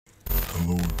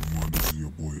Hello everyone, this is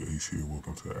your boy Ace here.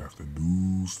 Welcome to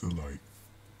Afternoons Delight.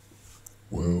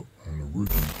 Well, on the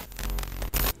rookie,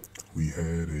 we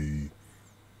had a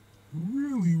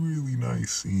really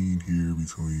nice scene here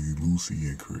between Lucy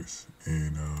and Chris.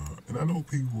 And I know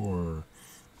people are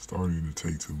starting to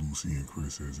take to Lucy and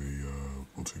Chris as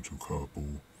a potential couple.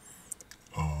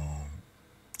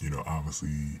 You know, obviously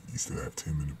you still have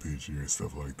Tim in the picture and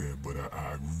stuff like that, but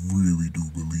I really do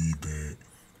believe that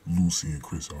Lucy and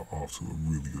Chris are off to a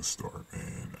really good start,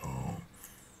 man.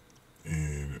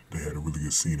 And they had a really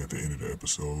good scene at the end of the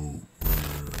episode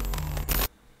where,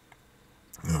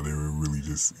 you know, they were really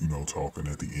just, you know, talking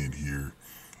at the end here,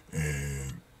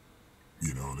 and,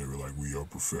 you know, they were like, we are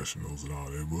professionals and all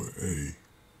that, but hey,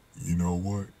 you know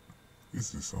what?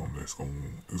 This is something that's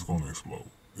it's gonna explode.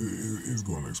 It's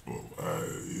gonna explode.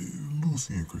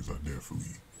 Lucy and Chris are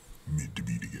definitely meant to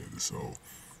be together, so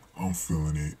I'm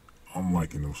feeling it. I'm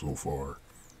liking them so far.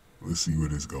 Let's see where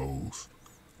this goes.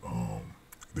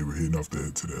 They were heading off to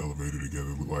the elevator together.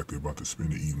 Looked like they're about to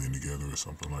spend the evening together or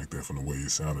something like that from the way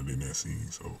it sounded in that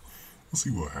scene. So we'll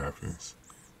see what happens.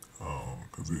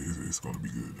 Because it's going to be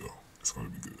good, though. It's going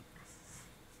to be good.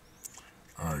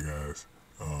 Alright, guys.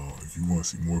 If you want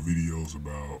to see more videos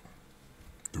about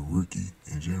the rookie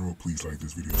in general, please like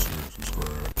this video, share, and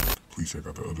subscribe. Please check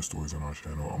out the other stories on our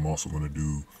channel. I'm also going to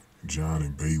do John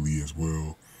and Bailey as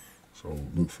well. So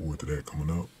look forward to that coming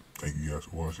up. Thank you guys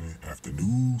for watching.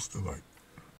 Afternoons Delight.